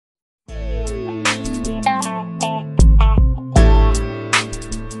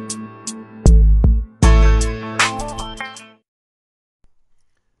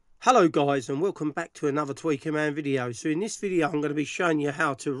Hello guys, and welcome back to another Tweaker Man video. So in this video I'm going to be showing you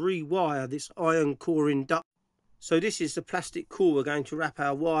how to rewire this iron core inductor. So this is the plastic core we're going to wrap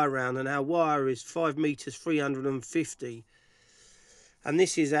our wire around, and our wire is 5 meters 350, and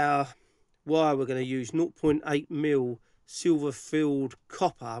this is our wire we're going to use, 0.8mm silver filled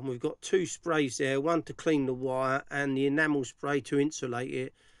copper, and we've got two sprays there, one to clean the wire and the enamel spray to insulate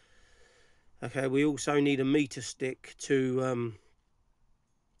it. Okay, we also need a meter stick to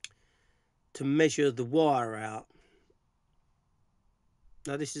measure the wire out.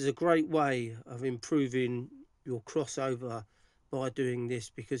 Now this is a great way of improving your crossover by doing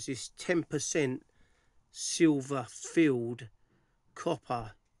this, because this 10% silver filled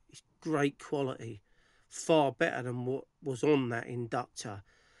copper is great quality, far better than what was on that inductor.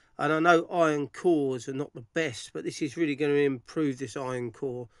 And I know iron cores are not the best, but this is really going to improve this iron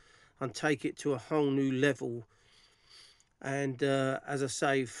core and take it to a whole new level. And as I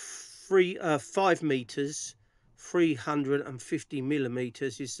say, 5 meters 350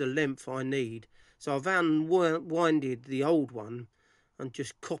 millimeters is the length I need. So I've unwinded the old one and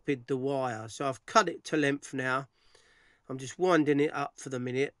just copied the wire, so I've cut it to length now. I'm just winding it up for the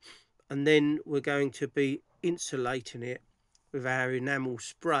minute, and then we're going to be insulating it with our enamel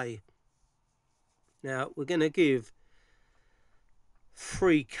spray. Now we're going to give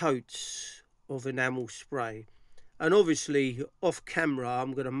 3 coats of enamel spray. And obviously off camera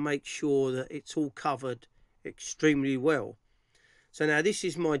I'm going to make sure that it's all covered extremely well. So now this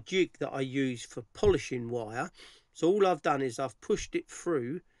is my jig that I use for polishing wire. So all I've done is I've pushed it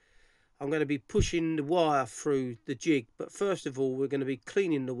through. I'm going to be pushing the wire through the jig, but first of all we're going to be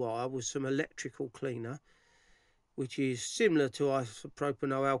cleaning the wire with some electrical cleaner, which is similar to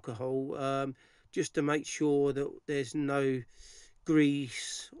isopropyl alcohol, just to make sure that there's no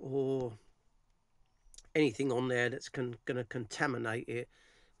grease or anything on there that's going to contaminate it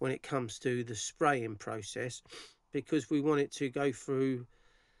when it comes to the spraying process, because we want it to go through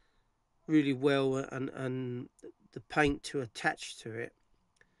really well and the paint to attach to it.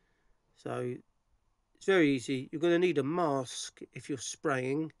 So it's very easy. You're going to need a mask if you're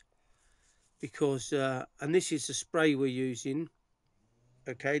spraying, because and this is the spray we're using.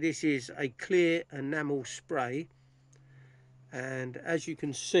 Okay, this is a clear enamel spray, and as you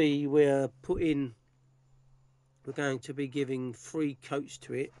can see we're going to be giving 3 coats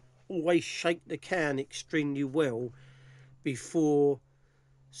to it. Always shake the can extremely well before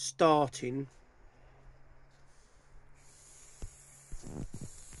starting.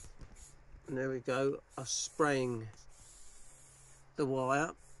 And there we go, us spraying the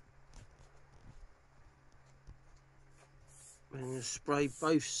wire. I'm going to spray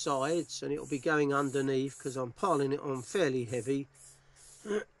both sides, and it'll be going underneath because I'm piling it on fairly heavy.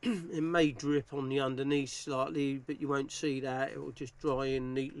 It may drip on the underneath slightly, but you won't see that. It will just dry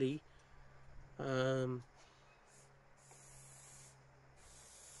in neatly. There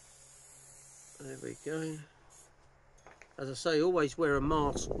we go. As I say, always wear a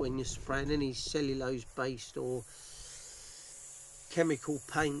mask when you're spraying any cellulose based or chemical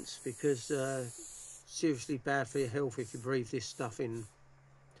paints, because seriously bad for your health if you breathe this stuff in.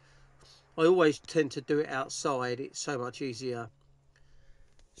 I always tend to do it outside, it's so much easier.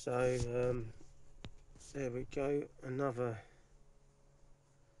 So there we go, another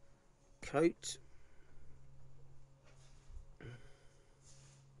coat.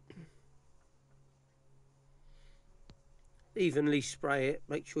 Evenly spray it,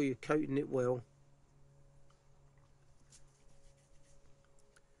 make sure you're coating it well.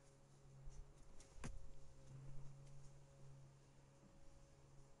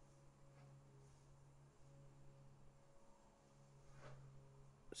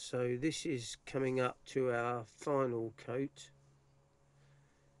 So this is coming up to our final coat.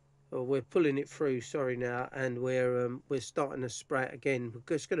 Oh, we're pulling it through, sorry now, and we're starting to spray it again. We're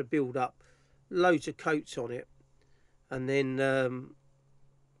just going to build up loads of coats on it, and then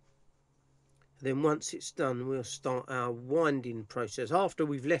once it's done we'll start our winding process after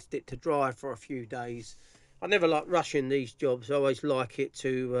we've left it to dry for a few days. I never like rushing these jobs. I always like it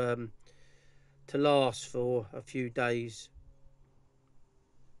to last for a few days.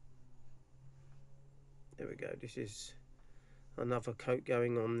 There we go, this is another coat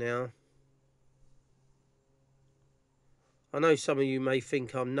going on now. I know some of you may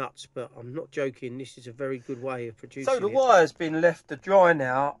think I'm nuts, but I'm not joking. This is a very good way of producing it. So the wire's been left to dry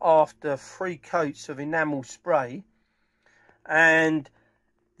now after 3 coats of enamel spray, and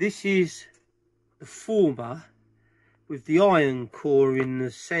this is the former with the iron core in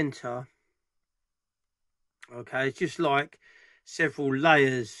the centre. Okay, it's just like several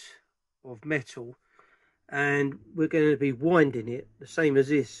layers of metal. and we're going to be winding it the same as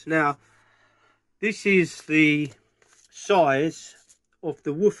this. Now, this is the size of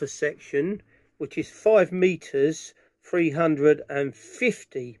the woofer section, which is 5 meters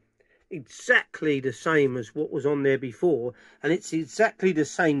 350, exactly the same as what was on there before, and it's exactly the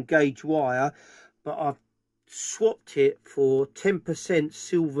same gauge wire, but I've swapped it for 10%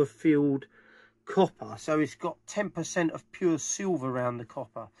 silver filled copper, so it's got 10% of pure silver around the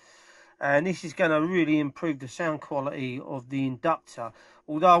copper, and this is going to really improve the sound quality of the Inductor.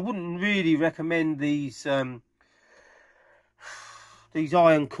 Although I wouldn't really recommend these iron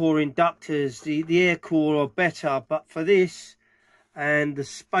core inductors. The air core are better, but for this and the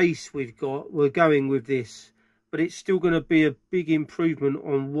space we've got, we're going with this. But it's still going to be a big improvement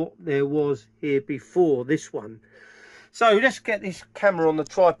on what there was here before this one. So let's get this camera on the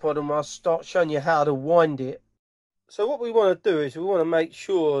tripod and I'll start showing you how to wind it. So what we want to do is we want to make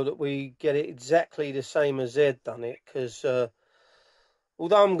sure that we get it exactly the same as Ed done it, because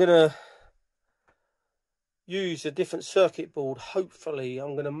although I'm going to use a different circuit board, hopefully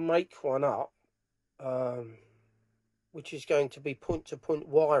I'm going to make one up which is going to be point-to-point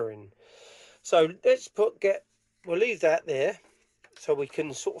wiring. So let's we'll leave that there so we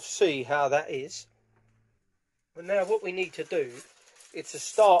can sort of see how that is. And now what we need to do is to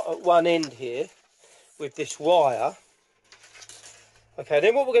start at one end here with this wire. Okay,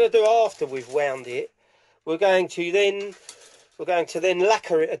 then what we're going to do after we've wound it, we're going to then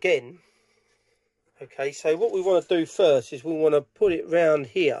lacquer it again. Okay, so what we want to do first is we want to put it round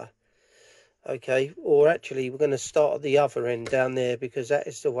here. Okay, or actually we're going to start at the other end down there, because that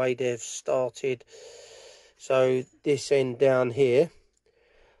is the way they've started. So this end down here,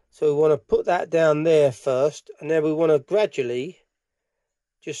 so we want to put that down there first, and then we want to gradually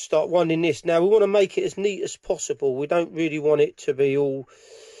just start winding this. Now we want to make it as neat as possible. We don't really want it to be all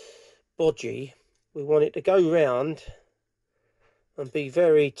bodgy. We want it to go round and be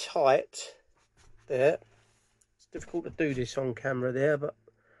very tight there. It's difficult to do this on camera there, but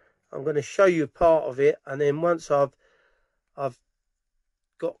I'm going to show you part of it, and then once I've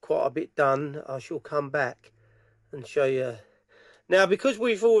got quite a bit done, I shall come back and show you. Now, because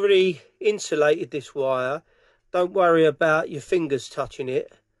we've already insulated this wire, don't worry about your fingers touching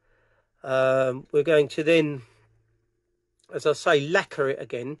it. We're going to then, as I say, lacquer it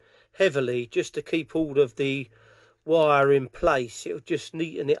again heavily, just to keep all of the wire in place. It'll just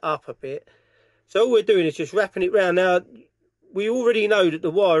neaten it up a bit. So all we're doing is just wrapping it round. Now, we already know that the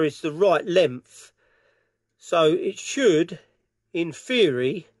wire is the right length, so it should, in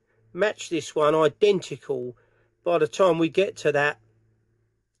theory, match this one identical by the time we get to the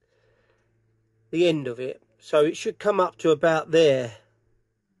end of it. So it should come up to about there,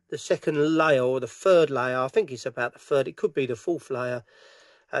 the second layer or the third layer. I think it's about the third. It could be the fourth layer,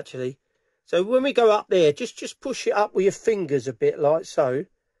 actually. So when we go up there, just push it up with your fingers a bit, like so.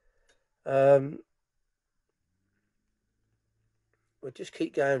 We'll just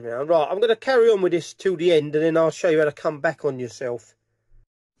keep going round. Right, I'm going to carry on with this till the end, and then I'll show you how to come back on yourself.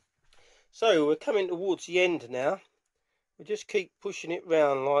 So we're coming towards the end now. We just keep pushing it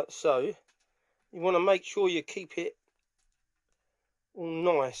round like so. You want to make sure you keep it all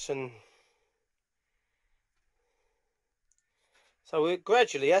nice, and so we're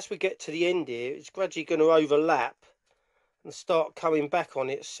gradually, as we get to the end here, it's gradually going to overlap and start coming back on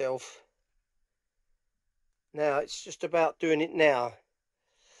itself. Now it's just about doing it now.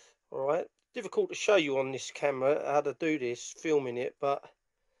 All right, difficult to show you on this camera how to do this, filming it, but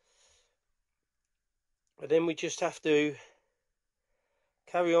then we just have to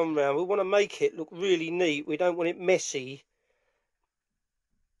carry on round. We want to make it look really neat. We don't want it messy.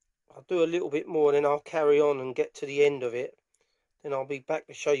 I'll do a little bit more, then I'll carry on and get to the end of it. Then I'll be back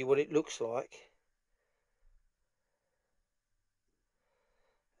to show you what it looks like.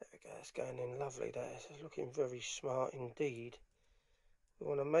 There we go, it's going in lovely there. It's looking very smart indeed. We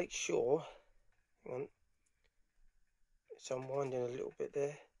want to make sure, hang on, it's unwinding a little bit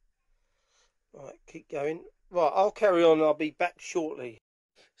there. Right, keep going. Right, I'll carry on, I'll be back shortly.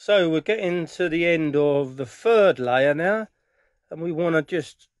 So we're getting to the end of the third layer now, and we want to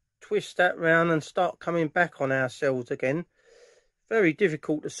just twist that round and start coming back on ourselves again. Very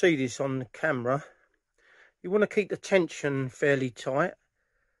difficult to see this on the camera. You want to keep the tension fairly tight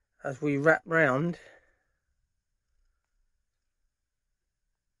as we wrap round.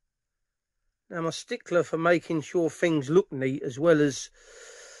 Now, I'm a stickler for making sure things look neat as well as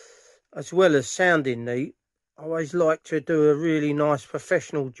sounding neat. I always like to do a really nice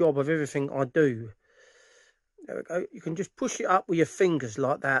professional job of everything I do. There we go. You can just push it up with your fingers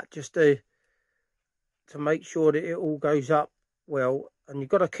like that, just to make sure that it all goes up well, and you've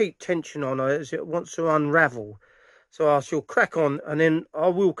got to keep tension on it as it wants to unravel. So I shall crack on, and then I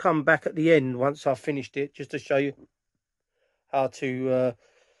will come back at the end once I've finished it, just to show you how to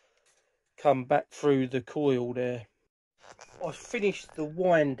come back through the coil there. I've finished the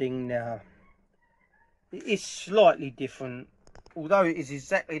winding now. It is slightly different, although it is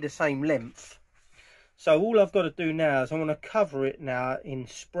exactly the same length. So all I've got to do now is I'm going to cover it now in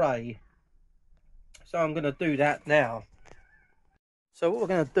spray. So I'm going to do that now. So what we're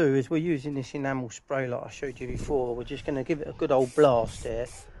going to do is we're using this enamel spray like I showed you before. We're just going to give it a good old blast there.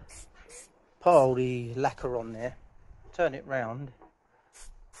 Pile the lacquer on there. Turn it round.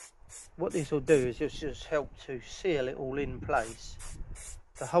 What this will do is just help to seal it all in place.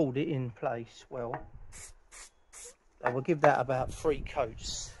 To hold it in place well. So we'll give that about 3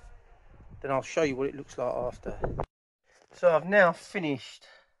 coats. Then I'll show you what it looks like after. So I've now finished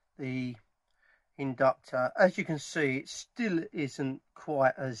the inductor. As you can see, it still isn't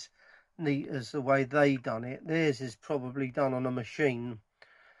quite as neat as the way they done it. Theirs is probably done on a machine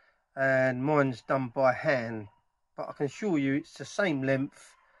and mine's done by hand, but I can assure you it's the same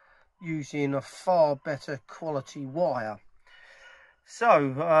length using a far better quality wire.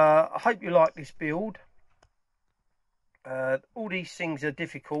 So I hope you like this build. All these things are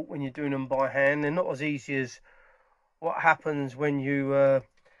difficult when you're doing them by hand. They're not as easy as what happens when you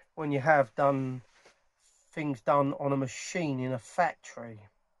have done things done on a machine in a factory,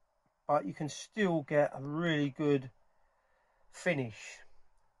 but you can still get a really good finish.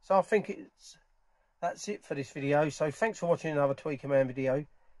 So I think that's it for this video. So thanks for watching another Tweaker Man video.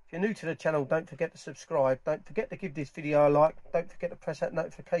 If you're new to the channel, don't forget to subscribe. Don't forget to give this video a like. Don't forget to press that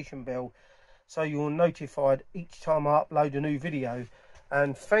notification bell so you're notified each time I upload a new video.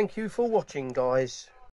 And thank you for watching, guys.